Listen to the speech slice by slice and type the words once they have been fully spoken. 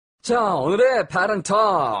자, 오늘의 패턴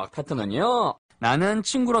톡 패턴은요. 나는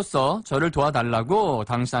친구로서 저를 도와달라고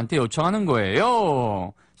당신한테 요청하는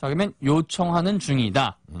거예요. 자, 그러면 요청하는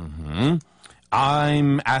중이다.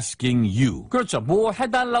 I'm asking you. 그렇죠. 뭐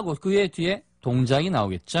해달라고 그의 뒤에 동작이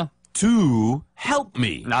나오겠죠. To help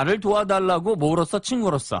me. 나를 도와달라고 뭐로서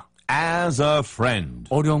친구로서. As a friend.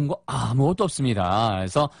 어려운 거 아무것도 없습니다.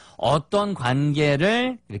 그래서 어떤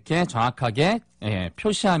관계를 이렇게 정확하게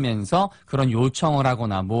표시하면서 그런 요청을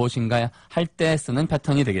하거나 무엇인가 할 때 쓰는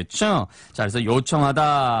패턴이 되겠죠. 자, 그래서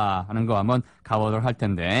요청하다 하는 거 한번 가보도록 할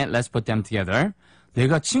텐데 Let's put them together.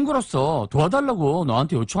 내가 친구로서 도와달라고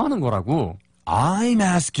너한테 요청하는 거라고. I'm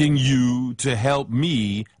asking you to help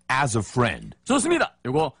me as a friend. 좋습니다.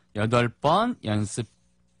 요거 8번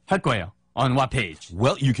연습할 거예요. On what page?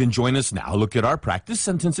 Well, you can join us now. Look at our practice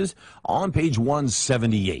sentences on page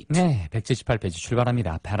 178. 네, 178페이지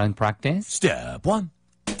출발합니다. Pattern practice. Step 1.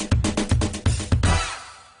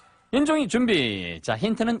 윤종이 준비. 자,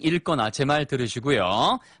 힌트는 읽거나 제 말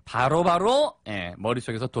들으시고요. 바로바로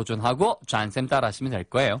머릿속에서 도전하고 잔쌤 따라 하시면 될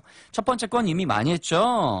거예요. 첫 번째 건 이미 많이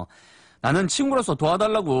했죠. 나는 친구로서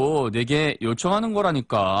도와달라고 내게 요청하는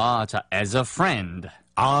거라니까. 자, as a friend.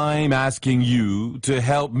 I'm asking you to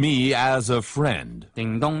help me as a friend.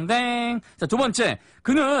 띵동댕. 자, 두 번째.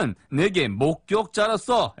 그는 내게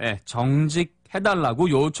목격자로서 정직해달라고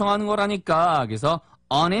요청하는 거라니까. 그래서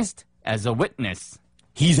honest as a witness.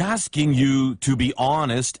 He's asking you to be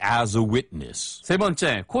honest as a witness. 세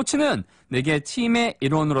번째. 코치는 내게 팀의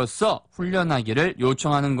일원으로서 훈련하기를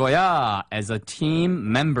요청하는 거야. as a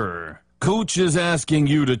team member. Coach is asking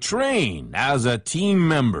you to train as a team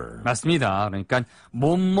member. 맞습니다. 그러니까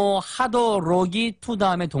뭐뭐 하도록이 to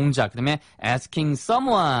다음에 동작, 그다음에 asking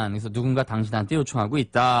someone. 그래서 누군가 당신한테 요청하고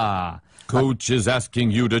있다. Coach is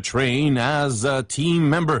asking you to train as a team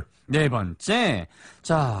member. 네 번째.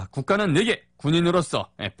 자, 국가는 내게 군인으로서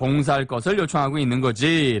봉사할 것을 요청하고 있는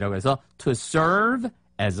거지. 라고 해서 to serve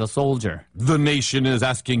as a soldier. The nation is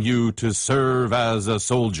asking you to serve as a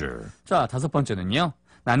soldier. 자, 다섯 번째는요.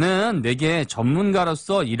 나는 내게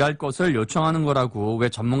전문가로서 일할 것을 요청하는 거라고. 왜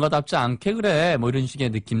전문가답지 않게 그래? 뭐 이런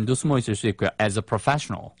식의 느낌도 숨어 있을 수 있고요. as a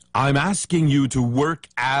professional. I'm asking you to work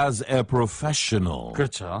as a professional.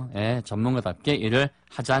 그렇죠. 전문가답게 일을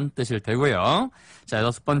하자는 뜻일 테고요. 자,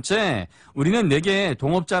 여섯 번째. 우리는 내게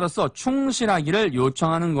동업자로서 충실하기를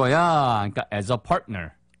요청하는 거야. 그러니까 as a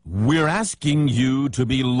partner. We're asking you to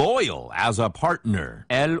be loyal as a partner.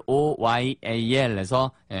 L-O-Y-A-L에서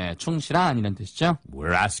충실한 이런 뜻이죠.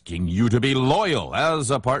 We're asking you to be loyal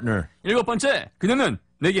as a partner. 일곱 번째, 그녀는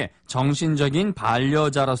내게 정신적인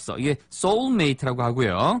반려자로서, 이게 soulmate라고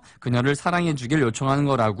하고요. 그녀를 사랑해 주길 요청하는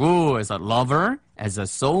거라고 해서 lover as a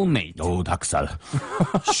soulmate. 오, 닭살.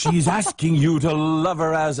 She's asking you to love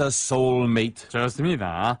her as a soulmate.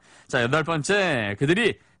 좋습니다. 자, 여덟 번째,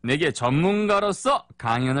 그들이 내게 전문가로서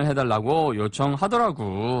강연을 해달라고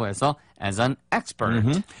요청하더라고 해서 as an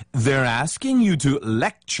expert. They're asking you to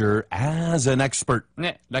lecture as an expert.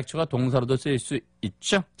 네, lecture가 동사로도 쓰일 수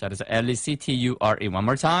있죠. 자, 그래서 L-E-C-T-U-R-E one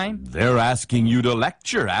more time. They're asking you to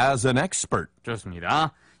lecture as an expert.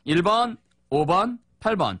 좋습니다. 1번, 5번,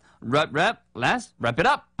 8번. Let's wrap it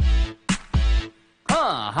up.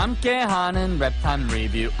 함께하는 랩타임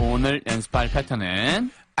리뷰. 오늘 연습할 패턴은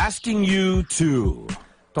Asking you to.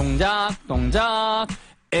 동작.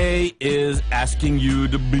 A is asking you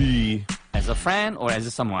to be. As a friend or as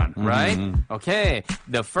someone, right? Okay.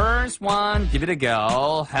 The first one, give it a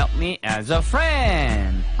go. Help me as a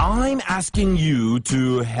friend. I'm asking you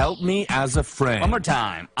to help me as a friend. One more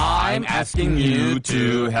time. I'm asking you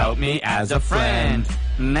to help me as a friend.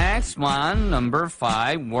 Next one, number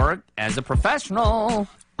 5, work as a professional.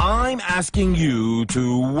 I'm asking you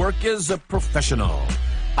to work as a professional.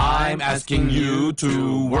 I'm asking you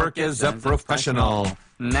to work as a professional.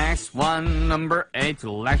 Next one, number 8,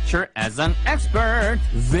 to lecture as an expert.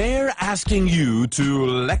 They're asking you to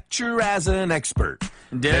lecture as an expert.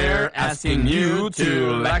 They're asking you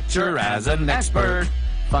to lecture as an expert.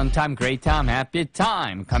 Fun time, great time, happy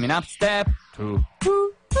time. Coming up, step 2.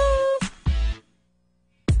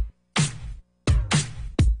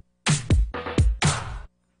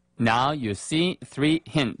 Now you see 3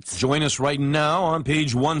 hints. Join us right now on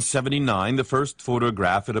page 179. The first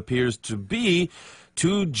photograph, it appears to be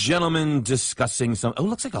two gentlemen discussing some... Oh,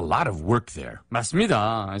 looks like a lot of work there.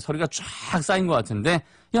 맞습니다. 서류가 쫙 쌓인 것 같은데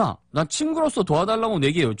야, 나 친구로서 도와달라고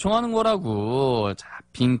내게 요청하는 거라고. 자,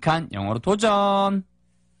 빈칸 영어로 도전.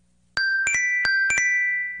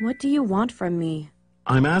 What do you want from me?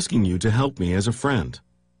 I'm asking you to help me as a friend.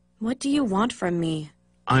 What do you want from me?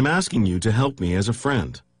 I'm asking you to help me as a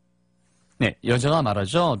friend. 네, 여자가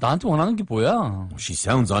말하죠. 나한테 원하는 게 뭐야? She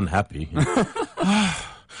sounds unhappy.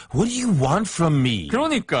 What do you want from me?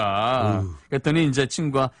 그러니까. 그랬더니 이제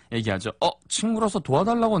친구가 얘기하죠. 친구로서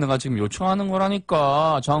도와달라고 내가 지금 요청하는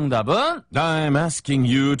거라니까. 정답은? I'm asking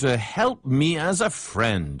you to help me as a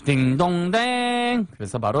friend. 딩동댕.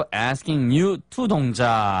 그래서 바로 asking you to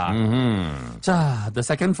동작. 자, the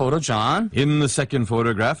second photo, John. In the second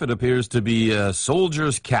photograph, it appears to be a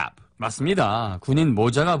soldier's cap. 맞습니다. 군인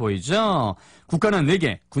모자가 보이죠? 국가는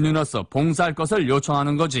내게 군인으로서 봉사할 것을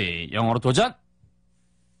요청하는 거지. 영어로 도전.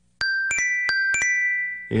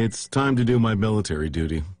 It's time to do my military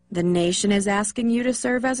duty. The nation is asking you to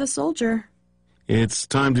serve as a soldier. It's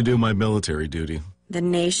time to do my military duty. The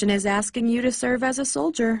nation is asking you to serve as a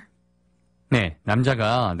soldier. 네,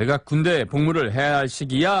 남자가 내가 군대에 복무를 해야 할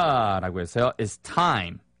시기야 라고 했어요. It's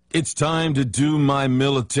time It's time to do my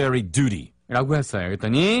military duty. 라고 했어요.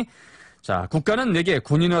 그랬더니 자, 국가는 내게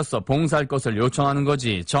군인으로서 봉사할 것을 요청하는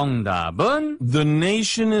거지. 정답은 The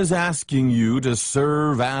nation is asking you to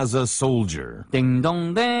serve as a soldier.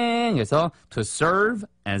 띵동댕 해서 to serve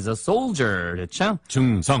as a soldier 됐죠?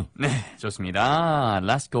 충성. 네, 좋습니다.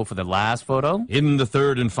 Let's go for the last photo. In the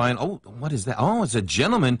third and final, what is that? Oh, it's a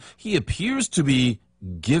gentleman. He appears to be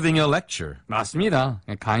giving a lecture. 맞습니다.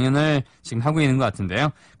 강연을 지금 하고 있는 것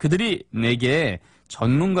같은데요. 그들이 내게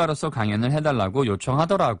전문가로서 강연을 해달라고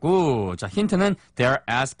요청하더라고. 자, 힌트는 they're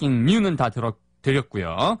asking you는 다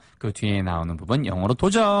드렸고요. 그 뒤에 나오는 부분 영어로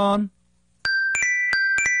도전.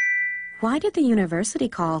 Why did the university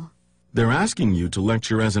call? They're asking you to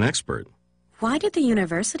lecture as an expert. Why did the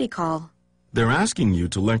university call? They're asking you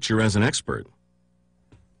to lecture as an expert.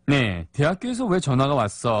 네, 대학교에서 왜 전화가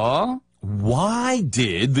왔어? Why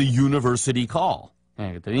did the university call?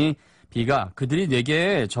 네, 그랬더니 B가 그들이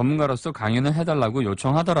내게 전문가로서 강연을 해달라고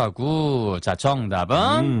요청하더라고. 자,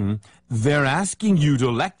 정답은 They're asking you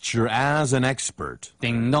to lecture as an expert.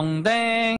 띵동댕.